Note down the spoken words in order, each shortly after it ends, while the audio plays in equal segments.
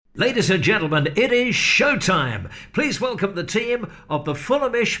Ladies and gentlemen, it is showtime. Please welcome the team of the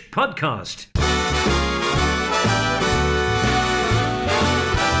Fulhamish podcast.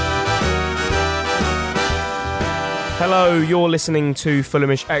 Hello, you're listening to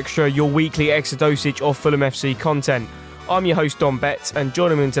Fulhamish Xtra, your weekly extra dosage of Fulham FC content. I'm your host Don Betts, and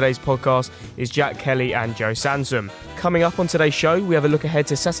joining me in today's podcast is Jack Kelly and Joe Sansom. Coming up on today's show, we have a look ahead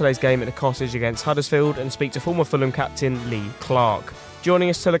to Saturday's game at the Cottage against Huddersfield and speak to former Fulham captain Lee Clark.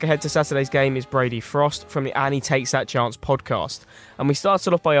 Joining us to look ahead to Saturday's game is Brady Frost from the And He Takes That Chance podcast. And we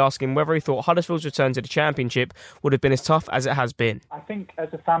started off by asking whether he thought Huddersfield's return to the Championship would have been as tough as it has been. I think as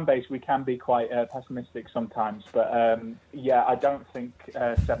a fan base we can be quite pessimistic sometimes, but I don't think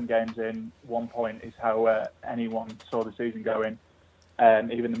 7 games in 1 point is how anyone saw the season going,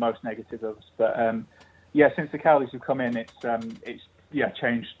 even the most negative of us. But since the Cowleys have come in, it's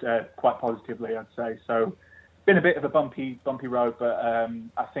changed quite positively, I'd say. So been a bit of a bumpy road, but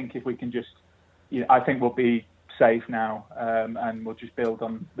I think if we can just, I think we'll be safe now, and we'll just build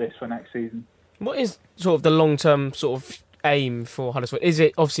on this for next season. What is sort of the long-term sort of aim for Huddersfield? Is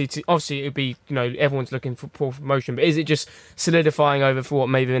it obviously it would be, everyone's looking for promotion, but is it just solidifying over for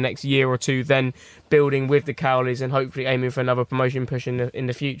maybe the next year or two, then building with the Cowleys and hopefully aiming for another promotion push in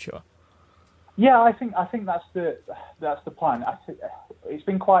the future? Yeah, I think that's the plan. It's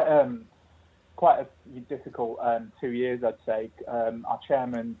been quite a difficult 2 years, I'd say. Our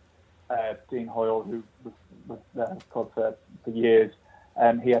chairman, Dean Hoyle, who was the club for years,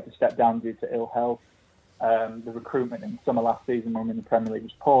 he had to step down due to ill health. The recruitment in summer last season when we were in the Premier League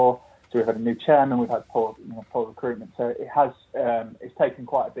was poor, so we've had a new chairman, we've had poor recruitment. So it has it's taken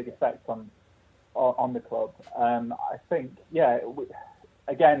quite a big effect on the club. I think, Danny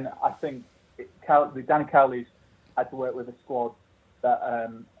Cowleys had to work with a squad that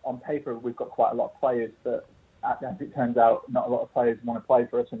on paper we've got quite a lot of players, but as it turns out, not a lot of players want to play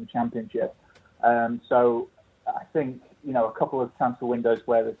for us in the Championship. So I think, a couple of transfer windows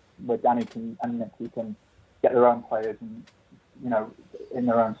where Danny and Nicky can get their own players and, in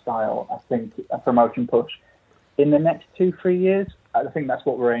their own style. I think a promotion push in the next 2-3 years, I think that's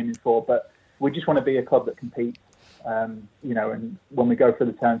what we're aiming for. But we just want to be a club that competes. And when we go for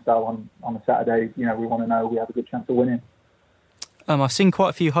the turnstile on a Saturday, we want to know we have a good chance of winning. I've seen quite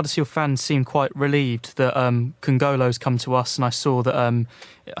a few Huddersfield fans seem quite relieved that Congolo's come to us, and I saw that I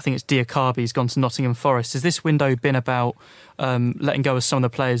think it's Diakabi's gone to Nottingham Forest. Has this window been about letting go of some of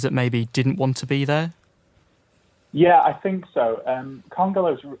the players that maybe didn't want to be there? Yeah, I think so.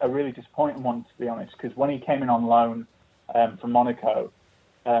 Congolo's a really disappointing one, to be honest, because when he came in on loan from Monaco,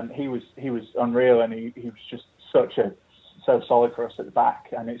 he was unreal, and he was just so solid for us at the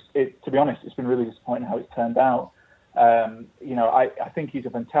back. And to be honest, it's been really disappointing how it's turned out. I think he's a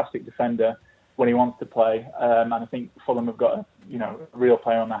fantastic defender when he wants to play, and I think Fulham have got a real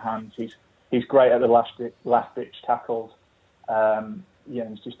player on their hands. He's great at the last ditch tackles.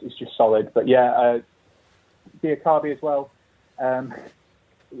 It's just solid. But Diakabi as well,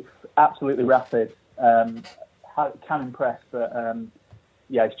 absolutely rapid. Can impress, but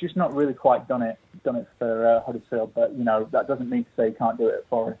it's just not really quite done it for Huddersfield. But that doesn't mean to say he can't do it at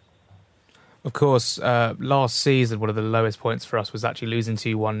Forest. Of course, last season, one of the lowest points for us was actually losing to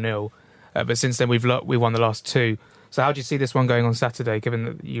you 1-0. But since then, we won the last 2. So how do you see this one going on Saturday, given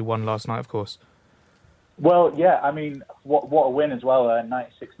that you won last night, of course? Well, I mean, what a win as well, a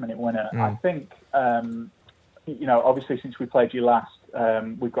 96-minute winner. I think, obviously since we played you last,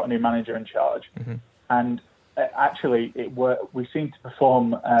 we've got a new manager in charge. Mm-hmm. And actually, we seem to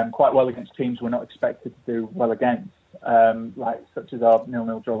perform quite well against teams we're not expected to do well against. Such as our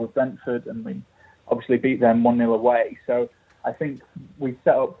 0-0 draw with Brentford, and we obviously beat them 1-0 away. So I think we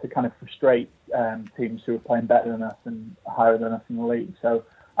set up to kind of frustrate teams who are playing better than us and higher than us in the league. So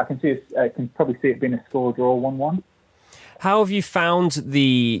I can probably see it being a score draw 1-1. How have you found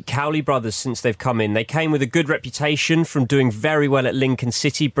the Cowley brothers since they've come in? They came with a good reputation from doing very well at Lincoln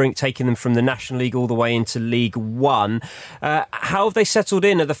City, taking them from the National League all the way into League One. How have they settled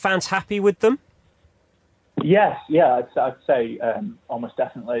in? Are the fans happy with them? Yes, I'd say almost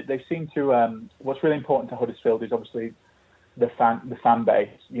definitely. They seem to. What's really important to Huddersfield is obviously the fan base.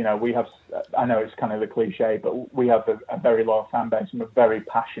 We have. I know it's kind of a cliche, but we have a very loyal fan base, and we're very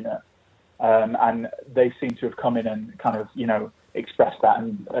passionate. And they seem to have come in and kind of expressed that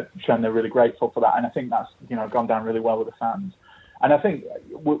and shown they're really grateful for that. And I think that's gone down really well with the fans. And I think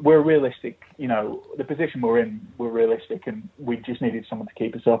we're realistic. The position we're in, we're realistic, and we just needed someone to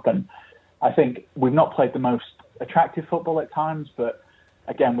keep us up. And I think we've not played the most attractive football at times, but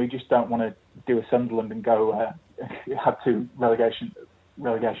again, we just don't want to do a Sunderland and go have 2 relegations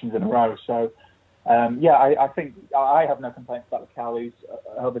in a row. So I think I have no complaints about the Cowleys.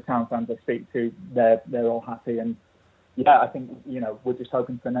 Other town fans I speak to, they're all happy, and I think we're just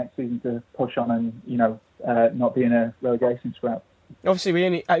hoping for next season to push on and not be in a relegation scrap. Obviously, we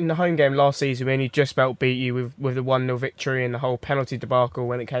only in the home game last season we only just about beat you with the 1-0 victory and the whole penalty debacle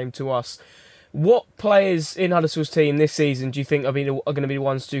when it came to us. What players in Huddersfield's team this season do you think are going to be the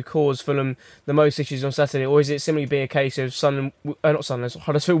ones to cause Fulham the most issues on Saturday, or is it simply be a case of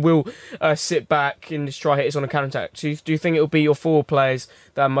Huddersfield will sit back and just try hit us on a counter attack? Do you think it will be your 4 players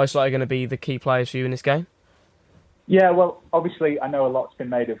that are most likely going to be the key players for you in this game? Yeah, well, obviously, I know a lot's been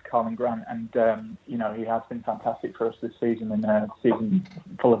made of Carlin Grant, and he has been fantastic for us this season, and a season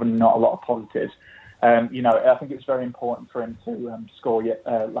full of not a lot of positives. I think it's very important for him to score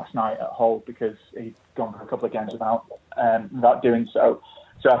last night at Hull, because he's gone for a couple of games without doing so.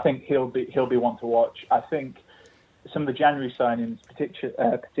 So I think he'll be one to watch. I think some of the January signings,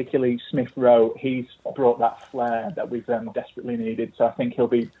 particularly Smith Rowe, he's brought that flair that we've desperately needed. So I think he'll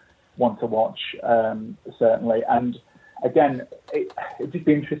be one to watch, certainly. And again, it'd just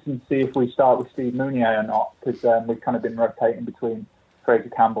be interesting to see if we start with Steve Mounier or not, because we've kind of been rotating between Fraser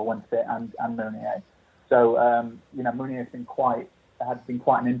Campbell when fit and Mounier. So Mounier has been quite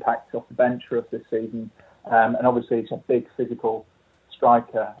an impact off the bench for us this season, and obviously he's a big physical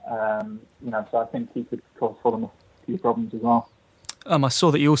striker. So I think he could cause Fulham a few problems as well. I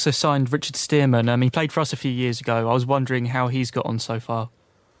saw that you also signed Richard Stearman. He played for us a few years ago. I was wondering how he's got on so far.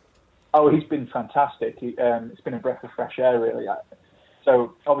 Oh, he's been fantastic. It's been a breath of fresh air, really.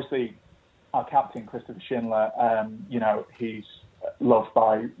 So obviously, our captain Christopher Schindler, he's loved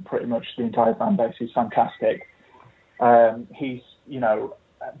by pretty much the entire fan base. He's fantastic. But he's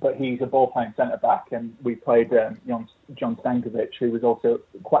a ball-playing centre-back, and we played John Stankovic, who was also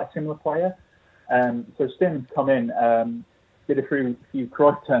quite a similar player. So Stearman's come in, did a few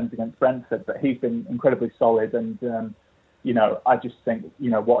Cruyff turns against Brentford, but he's been incredibly solid, and I just think,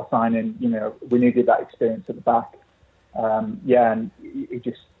 what a signing. We needed that experience at the back. And he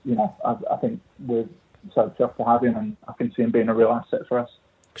just, I think we're so chuffed to have him, and I can see him being a real asset for us.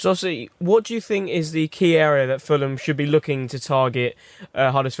 Because obviously, what do you think is the key area that Fulham should be looking to target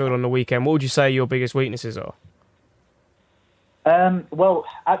Huddersfield on the weekend? What would you say your biggest weaknesses are? Well,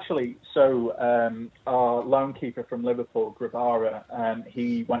 actually, our lone keeper from Liverpool, Grabara,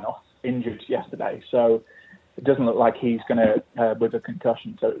 he went off injured yesterday, so it doesn't look like he's going to, with a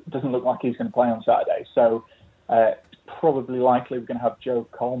concussion, so it doesn't look like he's going to play on Saturday. So probably likely we're going to have Joe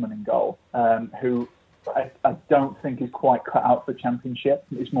Coleman in goal, who I don't think is quite cut out for Championship.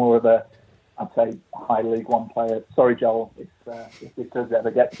 He's more of a, I'd say, high League One player. Sorry, Joel, if this does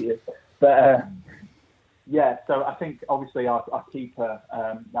ever get to you. But so I think obviously our keeper,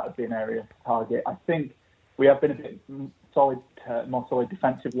 that would be an area to target. I think we have been a bit more solid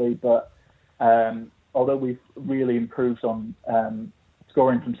defensively, but although we've really improved on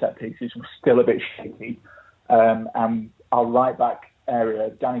scoring from set pieces, we're still a bit shaky. And our right back area,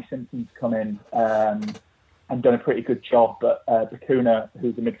 Danny Simpson's come in and done a pretty good job, but Bakuna,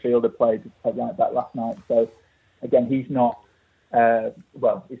 who's a midfielder, played at right back last night. So again, he's not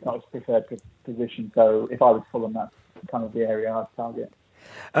it's not his preferred position. So if I was Fulham, that's kind of the area I'd target.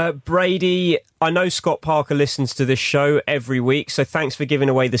 Brady, I know Scott Parker listens to this show every week, so thanks for giving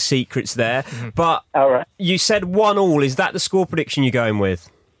away the secrets there. But all right. You said 1-1. Is that the score prediction you're going with?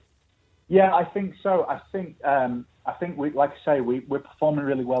 Yeah, I think so. I think we, like I say, we're performing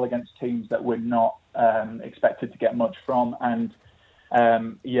really well against teams that we're not expected to get much from, and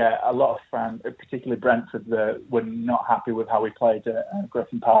a lot of fans, particularly Brentford, were not happy with how we played at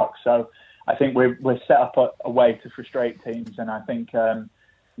Griffin Park. So I think we're set up a way to frustrate teams, and I think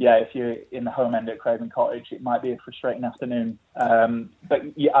if you're in the home end at Craven Cottage, it might be a frustrating afternoon.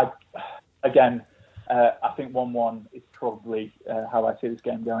 I think 1-1 is probably how I see this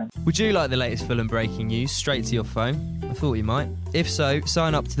game going. Would you like the latest Fulham breaking news straight to your phone? I thought you might. If so,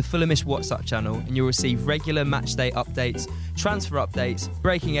 sign up to the Fulhamish WhatsApp channel and you'll receive regular matchday updates, transfer updates,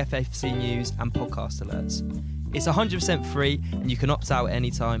 breaking FFC news and podcast alerts. It's 100% free and you can opt out at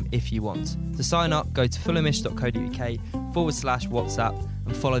any time if you want. To sign up, go to fulhamish.co.uk/WhatsApp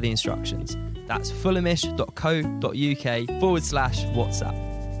and follow the instructions. That's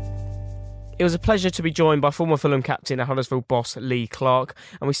fulhamish.co.uk/WhatsApp. It was a pleasure to be joined by former Fulham captain and Huddersfield boss Lee Clark,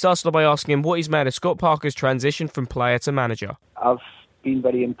 and we started off by asking him what he's made of Scott Parker's transition from player to manager. I've been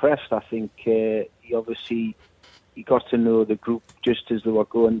very impressed. I think he got to know the group just as they were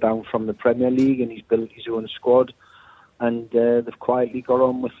going down from the Premier League, and he's built his own squad, and they've quietly got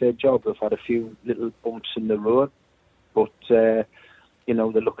on with their job. They've had a few little bumps in the road, but they're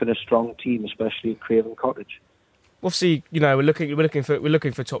looking a strong team, especially at Craven Cottage. Obviously, we're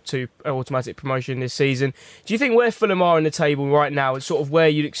looking for top 2 automatic promotion this season. Do you think where Fulham are in the table right now is sort of where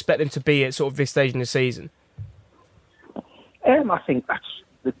you'd expect them to be at sort of this stage in the season? I think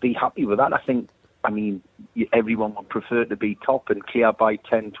they'd be happy with that. I mean, everyone would prefer to be top and clear by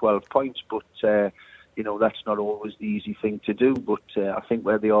 10, 12 points, but that's not always the easy thing to do. But I think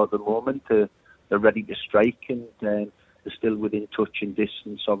where they are at the moment, they're ready to strike, and they're still within touch and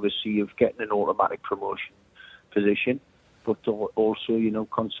distance, obviously, of getting an automatic promotion position, but also,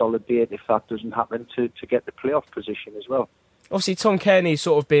 consolidate if that doesn't happen to get the playoff position as well. Obviously, Tom Kearney's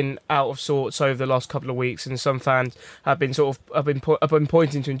sort of been out of sorts over the last couple of weeks, and some fans have been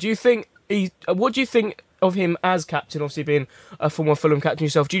pointing to him. What do you think of him as captain? Obviously, being a former Fulham captain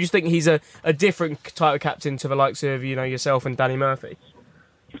yourself, do you just think he's a different type of captain to the likes of yourself and Danny Murphy?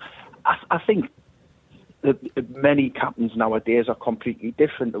 I think many captains nowadays are completely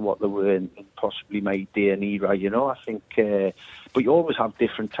different to what they were in possibly my day and era. I think, but you always have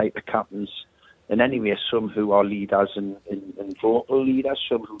different type of captains. And anyway, some who are leaders and vocal leaders,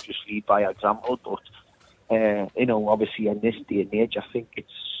 some who just lead by example. But obviously in this day and age, I think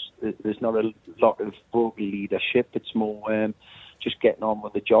there's not a lot of vocal leadership. It's more just getting on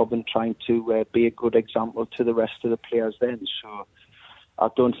with the job and trying to be a good example to the rest of the players. Then, so I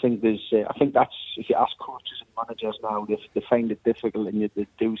don't think there's. I think that's, if you ask coaches and managers now, they find it difficult, and they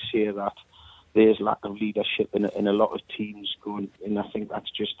do say that there's lack of leadership in a lot of teams going, and I think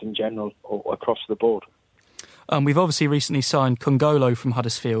that's just in general or across the board. We've obviously recently signed Kongolo from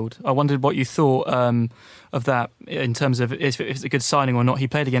Huddersfield. I wondered what you thought of that in terms of if it's a good signing or not. He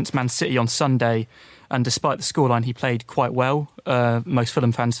played against Man City on Sunday, and despite the scoreline, he played quite well. Most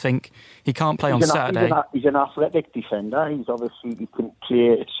Fulham fans think he can't play on Saturday. He's an athletic defender. He can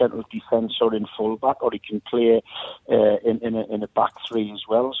play at central defence or in full-back, or he can play in a back three as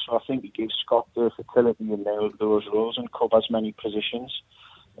well. So I think he gives Scott versatility in those roles and covers many positions.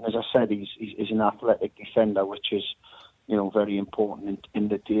 And as I said, he's an athletic defender, which is, very important in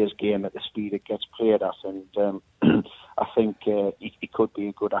the day's game at the speed it gets played at. And I think he could be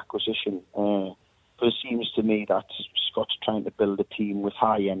a good acquisition. But it seems to me that Scott's trying to build a team with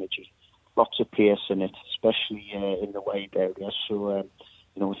high energy, lots of pace in it, especially in the wide area. So,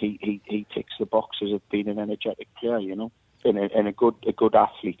 he ticks the boxes of being an energetic player, and a good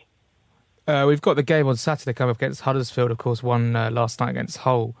athlete. We've got the game on Saturday coming up against Huddersfield, of course, won last night against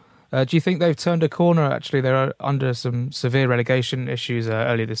Hull. Do you think they've turned a corner? Actually, they're under some severe relegation issues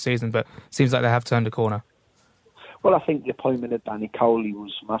earlier this season, but it seems like they have turned a corner. Well, I think the appointment of Danny Cowley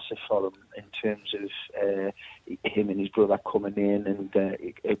was massive for them in terms of him and his brother coming in, and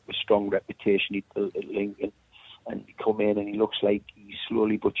a strong reputation he built at Lincoln. And he come in and he looks like he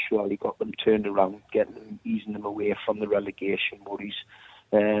slowly but surely got them turned around, easing them away from the relegation worries.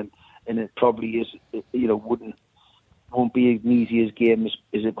 And it probably is, won't be as easy a game as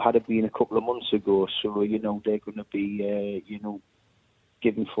it had been a couple of months ago. So, they're going to be,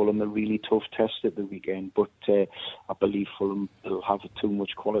 giving Fulham a really tough test at the weekend. But I believe Fulham will have too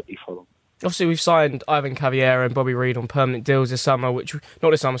much quality for them. Obviously, we've signed Ivan Caviera and Bobby Reid on permanent deals this January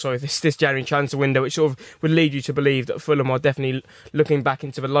transfer window, which sort of would lead you to believe that Fulham are definitely looking back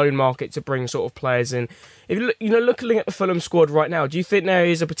into the loan market to bring sort of players in. If looking at the Fulham squad right now, do you think there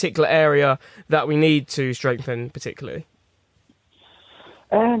is a particular area that we need to strengthen particularly?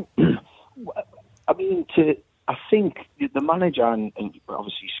 I think the manager, and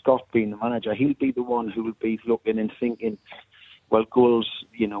obviously Scott being the manager, he'll be the one who will be looking and thinking, well, goals,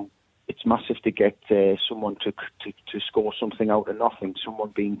 it's massive to get someone to score something out of nothing, someone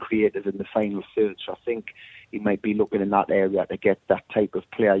being creative in the final third. So I think he might be looking in that area to get that type of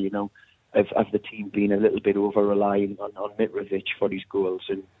player, of the team being a little bit over-relying on Mitrovic for his goals,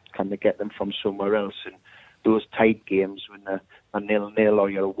 and can they get them from somewhere else? And those tight games when they're 0-0 or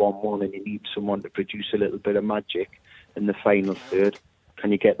you're 1-1 and you need someone to produce a little bit of magic in the final third,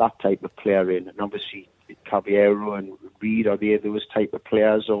 can you get that type of player in? And obviously Caballero and Reid, are they those type of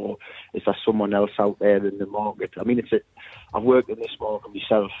players, or is there someone else out there in the market? I mean, I've worked in this market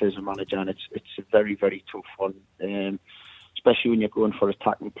myself as a manager, and it's a very, very tough one, especially when you're going for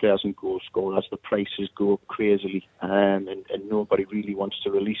attacking players and goal scorers. The prices go up crazily, and nobody really wants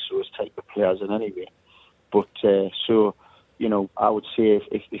to release those type of players in any way. But I would say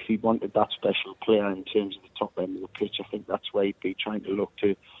if he wanted that special player in terms of the top end of the pitch, I think that's where he'd be trying to look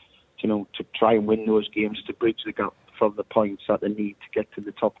to try and win those games, to bridge the gap from the points that they need to get to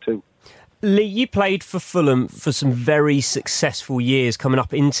the top two. Lee, you played for Fulham for some very successful years coming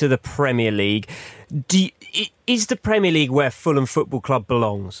up into the Premier League. Is the Premier League where Fulham Football Club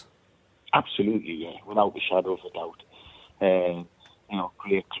belongs? Absolutely, yeah, without a shadow of a doubt.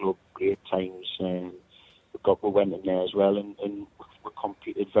 Great club, great times. The we went in there as well, and we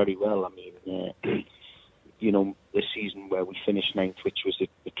competed very well. I mean, the season where we finished ninth, which was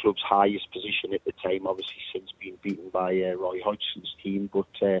the club's highest position at the time, obviously since being beaten by Roy Hodgson's team. But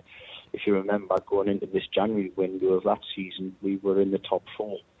if you remember, going into this January window of that season, we were in the top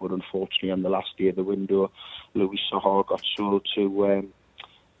 4. But unfortunately, on the last day of the window, Louis Saha got sold to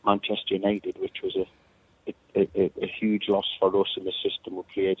Manchester United, which was a huge loss for us in the system we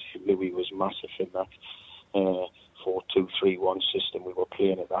played. Louis was massive in that 4-2-3-1 system we were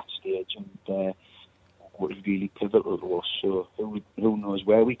playing at that stage, and was really pivotal to us. So who knows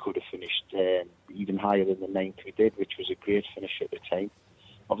where we could have finished, even higher than the 9th we did, which was a great finish at the time.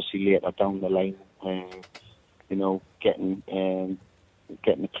 Obviously later down the line, getting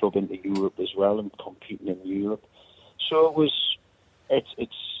the club into Europe as well and competing in Europe. So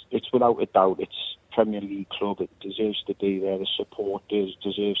it's without a doubt, it's Premier League club. It deserves to be there. The support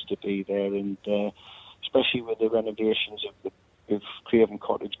deserves to be there, and especially with the renovations of Craven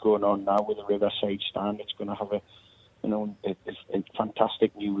Cottage going on now with the Riverside Stand, it's going to have a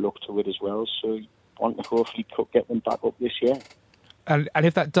fantastic new look to it as well. So I want to hopefully get them back up this year. And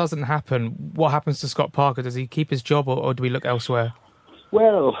if that doesn't happen, what happens to Scott Parker? Does he keep his job, or do we look elsewhere?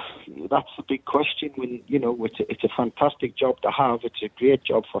 Well, that's the big question. When it's a fantastic job to have. It's a great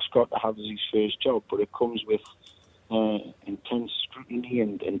job for Scott to have as his first job, but it comes with intense scrutiny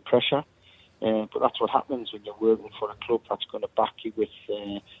and pressure. But that's what happens when you're working for a club that's going to back you with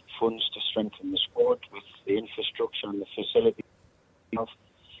funds to strengthen the squad, with the infrastructure and the facility.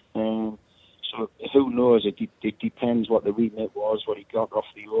 So who knows? It depends what the remit was, what he got off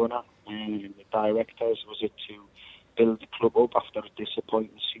the owner and the directors. Was it to build the club up after a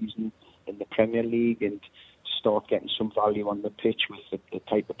disappointing season in the Premier League and start getting some value on the pitch with the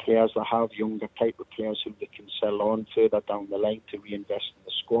type of players they have, younger type of players who they can sell on further down the line to reinvest in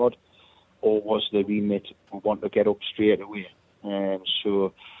the squad? Or was the remit want to get up straight away?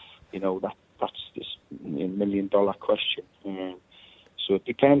 So, that's this $1 million question. So it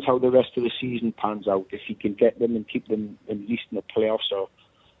depends how the rest of the season pans out. If he can get them and keep them at least in the playoffs, or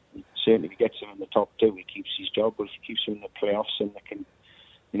certainly if he gets them in the top 2, he keeps his job. But if he keeps them in the playoffs and they can,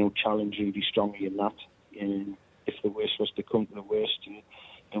 challenge really strongly in that, if the worst was to come to the worst,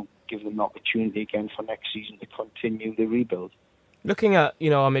 give them an opportunity again for next season to continue the rebuild. Looking at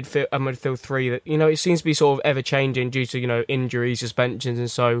our midfield 3, that it seems to be sort of ever changing due to injuries, suspensions, and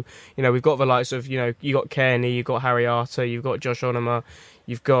so we've got the likes of you got Kearney, you've got Harry Arter, you've got Josh Onoma,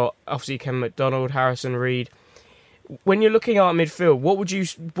 you've got obviously Ken McDonald, Harrison Reed. When you're looking at our midfield, what would you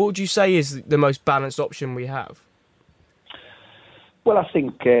say is the most balanced option we have? Well, I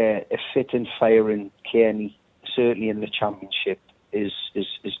think a fit and firing Kearney, certainly in the Championship, is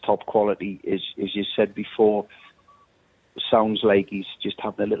top quality. As you said before, sounds like he's just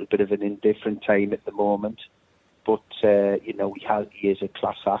having a little bit of an indifferent time at the moment, but he is a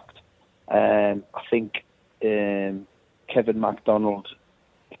class act. I think Kevin MacDonald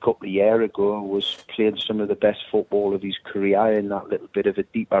a couple of years ago was playing some of the best football of his career in that little bit of a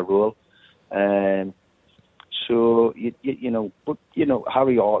deeper role. So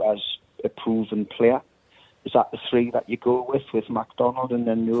Harry Arter's a proven player. Is that the 3 that you go with MacDonald, and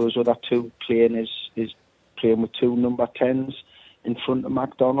then those other 2 playing is playing with 2 number 10s in front of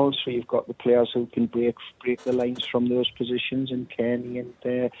MacDonald, so you've got the players who can break the lines from those positions, and Kearney and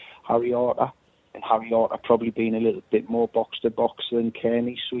Harry Arter. And Harry Arter probably being a little bit more box-to-box than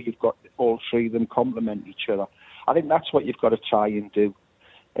Kearney, so you've got all 3 of them complement each other. I think that's what you've got to try and do,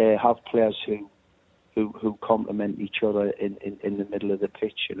 have players who complement each other in the middle of the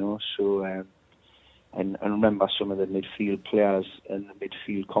pitch, so... And remember some of the midfield players and the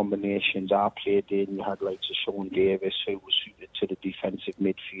midfield combinations I played in. You had like Sean Davis, who was suited to the defensive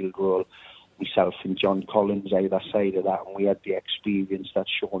midfield role. Myself and John Collins either side of that, and we had the experience that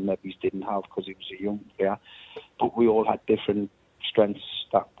Sean Neves didn't have because he was a young player. But we all had different strengths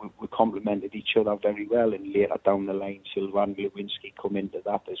that we complemented each other very well. And later down the line, Sylvan Lewinsky come into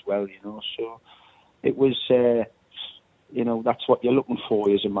that as well. So it was. That's what you're looking for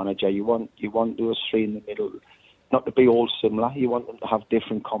as a manager. You want those 3 in the middle, not to be all similar. You want them to have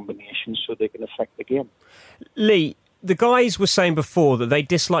different combinations so they can affect the game. Lee, the guys were saying before that they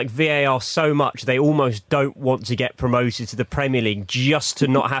dislike VAR so much they almost don't want to get promoted to the Premier League just to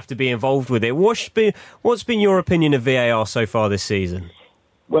not have to be involved with it. What's been your opinion of VAR so far this season?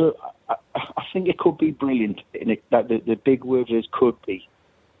 Well, I think it could be brilliant. The big word is could be.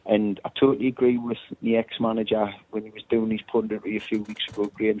 And I totally agree with the ex-manager when he was doing his punditry a few weeks ago,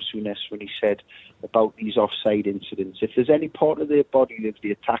 Graham Souness, when he said about these offside incidents. If there's any part of the body of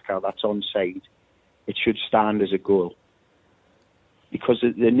the attacker that's onside, it should stand as a goal. Because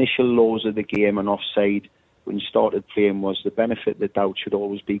the initial laws of the game and offside when you started playing was the benefit of the doubt should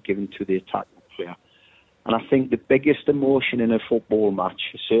always be given to the attacking player. And I think the biggest emotion in a football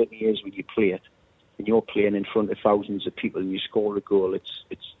match certainly is when you play it, and you're playing in front of thousands of people and you score a goal. It's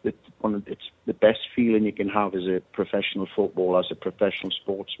the best feeling you can have as a professional footballer, as a professional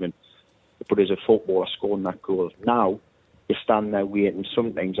sportsman. But as a footballer, scoring that goal. Now, you stand there waiting.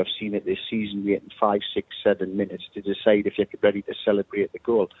 Sometimes I've seen it this season, waiting 5, 6, 7 minutes to decide if you're ready to celebrate the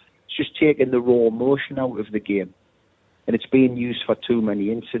goal. It's just taking the raw emotion out of the game, and it's being used for too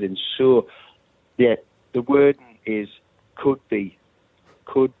many incidents. So, yeah, the wording is could be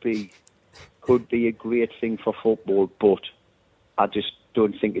a great thing for football, but I just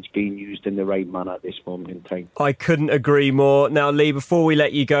don't think it's being used in the right manner at this moment in time. I couldn't agree more. Now, Lee, before we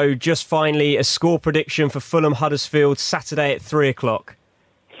let you go, just finally a score prediction for Fulham Huddersfield Saturday at 3 o'clock.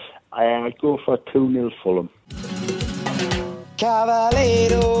 I'd go for 2-0 Fulham.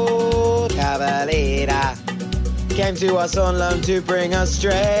 Cavallero, Cavallera came to us on loan to bring us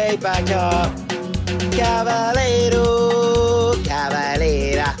straight back up. Cavallero,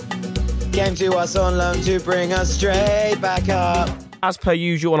 Cavallera came to us on loan to bring us straight back up. As per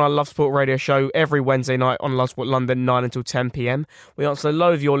usual on our Love Sport radio show, every Wednesday night on Love Sport London, 9 until 10 p.m, we answer a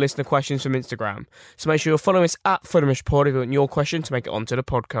load of your listener questions from Instagram. So make sure you're following us at FulhamishPod if you want your question to make it onto the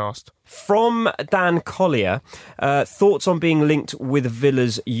podcast. From Dan Collier, thoughts on being linked with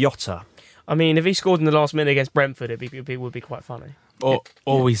Villa's Jota? I mean, if he scored in the last minute against Brentford, it would be quite funny. Or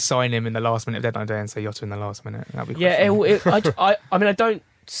we sign him in the last minute of deadline day and say Jota in the last minute. That'd be quite funny. I mean, I don't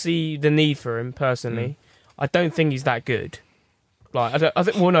see the need for him personally. I don't think he's that good.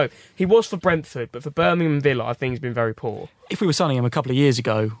 No, he was for Brentford, but for Birmingham and Villa, I think he's been very poor. If we were signing him a couple of years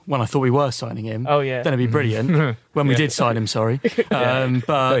ago, when I thought we were signing him, then it'd be brilliant. When we did sign him, sorry.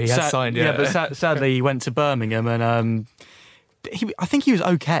 But he has signed, but sadly he went to Birmingham, and I think he was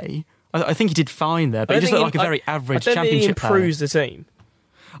okay. I think he did fine there, but he just looked like a very average Championship player. I don't think he improves the team.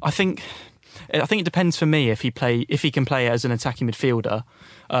 I think it depends for me if he can play as an attacking midfielder.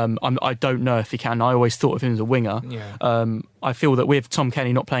 I don't know if he can. I always thought of him as a winger. Yeah. I feel that with Tom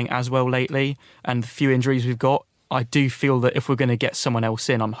Kenny not playing as well lately and the few injuries we've got, I do feel that if we're going to get someone else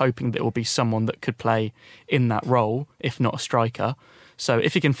in, I'm hoping that it will be someone that could play in that role, if not a striker. So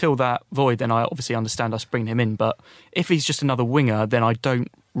if he can fill that void, then I obviously understand us bringing him in. But if he's just another winger, then I don't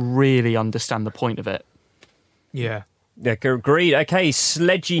really understand the point of it. Yeah. Yeah, agreed. Okay,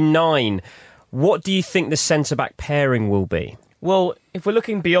 Sledgy9. What do you think the centre-back pairing will be? Well, if we're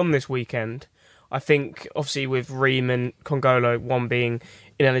looking beyond this weekend, I think, obviously, with Ream and Congolo, one being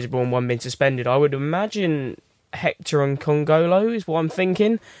ineligible and one being suspended, I would imagine Hector and Congolo is what I'm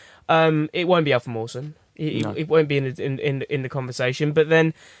thinking. It won't be Alpha Mawson. It won't be in the conversation. But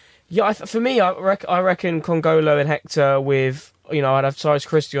then, for me, I reckon Congolo and Hector with, I'd have Cyrus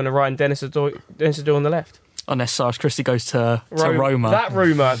Christie on the right and Dennis Adu on the left. Unless Cyrus Christie goes to Roma. That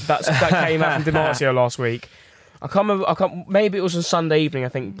rumour that came out from Dimarzio last week. I can't remember. Maybe it was on Sunday evening, I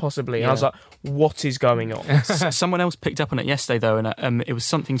think, possibly. Yeah. And I was like, what is going on? Someone else picked up on it yesterday, though, and it was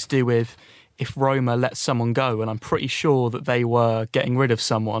something to do with if Roma let someone go, and I'm pretty sure that they were getting rid of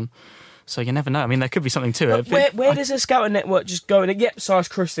someone. So you never know. I mean, there could be something to it. Where does the scouting network just go and, Cyrus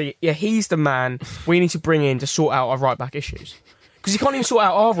Christie, he's the man we need to bring in to sort out our right-back issues? Because he can't even sort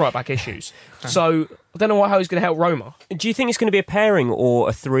out our right-back issues. So I don't know how he's going to help Roma. Do you think it's going to be a pairing or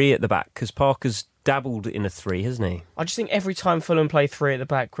a three at the back? Because Parker's dabbled in a three, hasn't he? I just think every time Fulham play three at the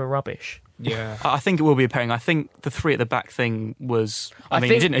back, we're rubbish. Yeah, I think it will be a pairing. I think the three at the back thing was.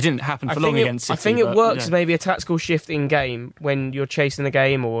 It didn't happen for long against City. I think it works as maybe a tactical shift in game when you're chasing the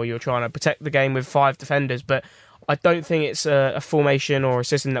game or you're trying to protect the game with 5 defenders. But I don't think it's a formation or a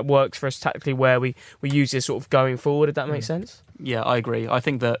system that works for us tactically where we use this sort of going forward. If that makes sense. Yeah, I agree. I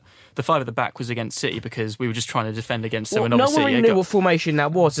think that the 5 at the back was against City because we were just trying to defend against them. And no one really knew what formation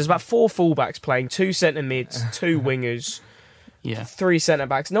that was. There's about 4 fullbacks playing, 2 centre mids, 2 wingers. Yeah, 3 centre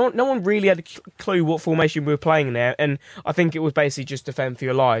backs. No one really had a clue what formation we were playing in there, and I think it was basically just defend for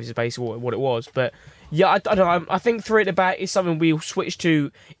your lives. Is basically what it was. But yeah, I don't know. I think 3 at the back is something we'll switch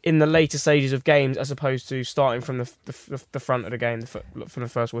to in the later stages of games, as opposed to starting from the front of the game from the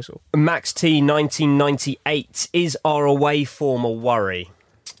first whistle. Max T 1998 is our away form a worry?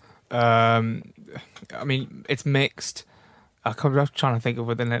 I mean, it's mixed. I'm trying to think of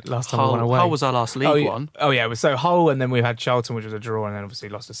when the last time we went away. Hull was our last league one. Oh yeah, it was so Hull, and then we had Charlton, which was a draw, and then obviously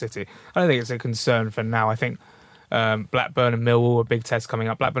lost to City. I don't think it's a concern for now. I think Blackburn and Millwall are big tests coming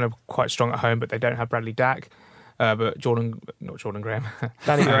up. Blackburn are quite strong at home, but they don't have Bradley Dack. But Danny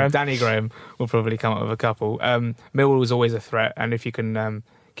Graham will probably come up with a couple. Millwall was always a threat, and if you can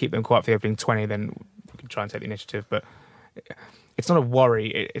keep them quiet for the opening 20, then we can try and take the initiative. But it's not a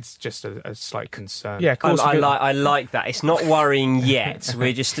worry. It's just a slight concern. Yeah, of course. I like that. It's not worrying yet.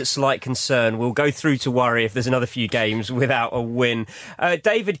 We're just at slight concern. We'll go through to worry if there's another few games without a win.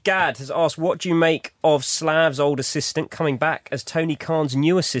 David Gadd has asked, what do you make of Slav's old assistant coming back as Tony Khan's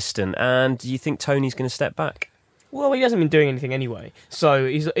new assistant? And do you think Tony's going to step back? Well, he hasn't been doing anything anyway, so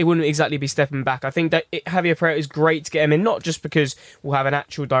he wouldn't exactly be stepping back. I think that Javier Pereira is great to get him in, not just because we'll have an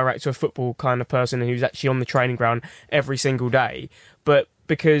actual director of football kind of person who's actually on the training ground every single day, but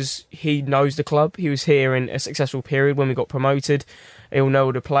because he knows the club. He was here in a successful period when we got promoted. He'll know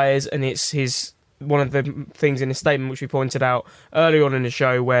all the players, and it's one of the things in his statement which we pointed out early on in the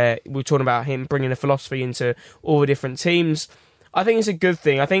show where we were talking about him bringing a philosophy into all the different teams. I think it's a good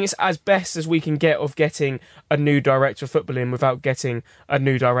thing. I think it's as best as we can get of getting a new director of football in without getting a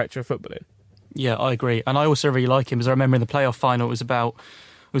new director of football in. Yeah, I agree. And I also really like him, because I remember in the playoff final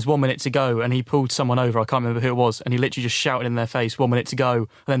it was 1 minute to go and he pulled someone over, I can't remember who it was, and he literally just shouted in their face 1 minute to go and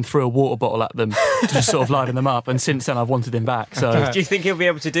then threw a water bottle at them to just sort of liven them up. And since then I've wanted him back. So do you think he'll be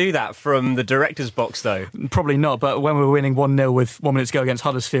able to do that from the director's box though? Probably not, but when we're winning 1-0 with 1 minute to go against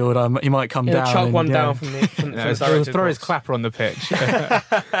Huddersfield, he might come down. Chuck one down from the director's throw his box. clapper on the pitch.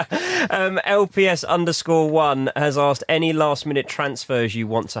 LPS_1 has asked, any last minute transfers you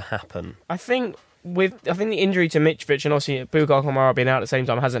want to happen? I think the injury to Mitrovic and obviously Bugar Kamara being out at the same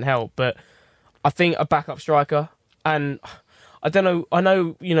time hasn't helped, but I think a backup striker, and I don't know. I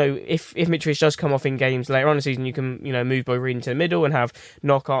know, if Mitrovic does come off in games later on in the season, you can move Boyrin into the middle and have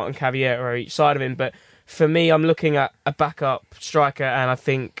Knockout and Caviera each side of him. But for me, I'm looking at a backup striker and I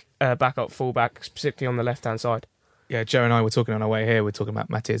think a backup fullback, specifically on the left hand side. Yeah, Joe and I were talking on our way here. We're talking about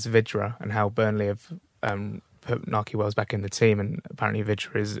Matthias Vidra and how Burnley have put Naki Wells back in the team, and apparently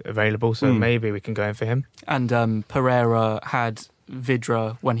Vidra is available, so maybe we can go in for him. And Pereira had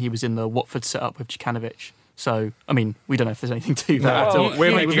Vidra when he was in the Watford setup with Djukanovic. So, I mean, we don't know if there's anything to that at all.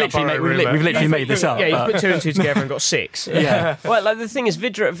 We've literally made this up. Yeah, he's put 2 and 2 together and got 6. Yeah. Well, the thing is,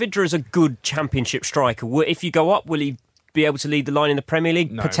 Vidra is a good championship striker. If you go up, will he be able to lead the line in the Premier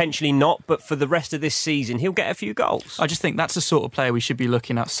League? No. Potentially not, but for the rest of this season, he'll get a few goals. I just think that's the sort of player we should be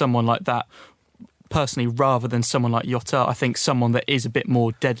looking at, someone like that, personally, rather than someone like Jota. I think someone that is a bit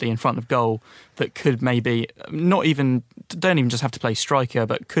more deadly in front of goal, that could maybe don't even just have to play striker,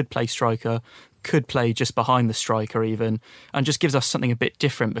 but could play striker, could play just behind the striker even, and just gives us something a bit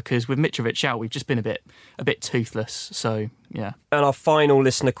different, because with Mitrovic out, we've just been a bit toothless. So, yeah. And our final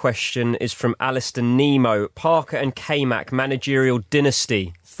listener question is from Alistair Nemo. Parker and K-Mac, managerial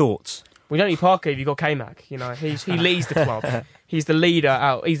dynasty. Thoughts? We don't need Parker if you've got K-Mac. He leads the club. He's the leader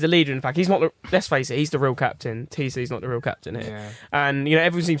out. He's the leader in the pack. He's not. Let's face it. He's the real captain. TC's not the real captain here. Yeah. And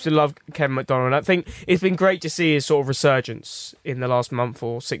everyone seems to love Kevin McDonald. I think it's been great to see his sort of resurgence in the last month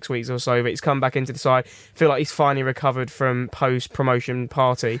or 6 weeks or so. But he's come back into the side. I feel like he's finally recovered from post-promotion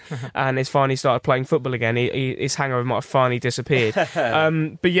party and he's finally started playing football again. His hangover might have finally disappeared.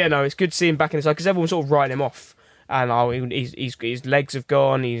 But yeah, no, it's good to see him back in the side, because everyone's sort of writing him off. And his legs have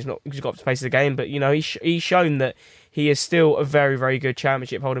gone. He's got up to the pace of the game. But he's shown that he is still a very, very good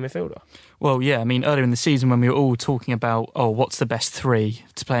championship holding midfielder. Well, yeah, I mean, earlier in the season when we were all talking about, what's the best 3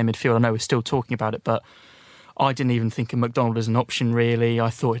 to play in midfield, I know we're still talking about it, but I didn't even think of McDonald as an option, really. I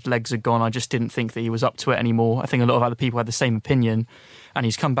thought his legs had gone. I just didn't think that he was up to it anymore. I think a lot of other people had the same opinion. And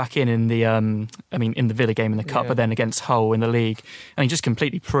he's come back in the in the Villa game in the Cup, but then against Hull in the league. And he just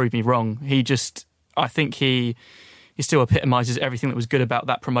completely proved me wrong. I think he still epitomises everything that was good about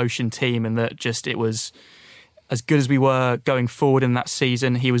that promotion team, and that just it was as good as we were going forward in that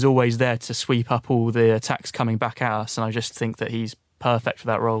season. He was always there to sweep up all the attacks coming back at us, and I just think that he's perfect for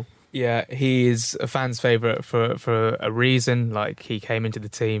that role. Yeah, he is a fan's favourite for a reason. Like, he came into the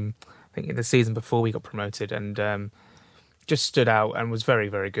team, I think, in the season before we got promoted, and just stood out and was very,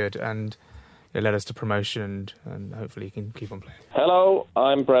 very good, and it led us to promotion, and hopefully he can keep on playing. Hello,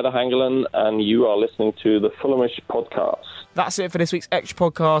 I'm Breda Hangeland, and you are listening to the Fulhamish podcast. That's it for this week's Extra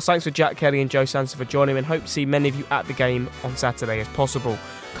podcast. Thanks for Jack Kelly and Joe Sanson for joining me, and hope to see many of you at the game on Saturday as possible.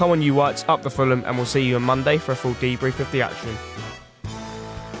 Come on, you Whites, up the Fulham, and we'll see you on Monday for a full debrief of the action.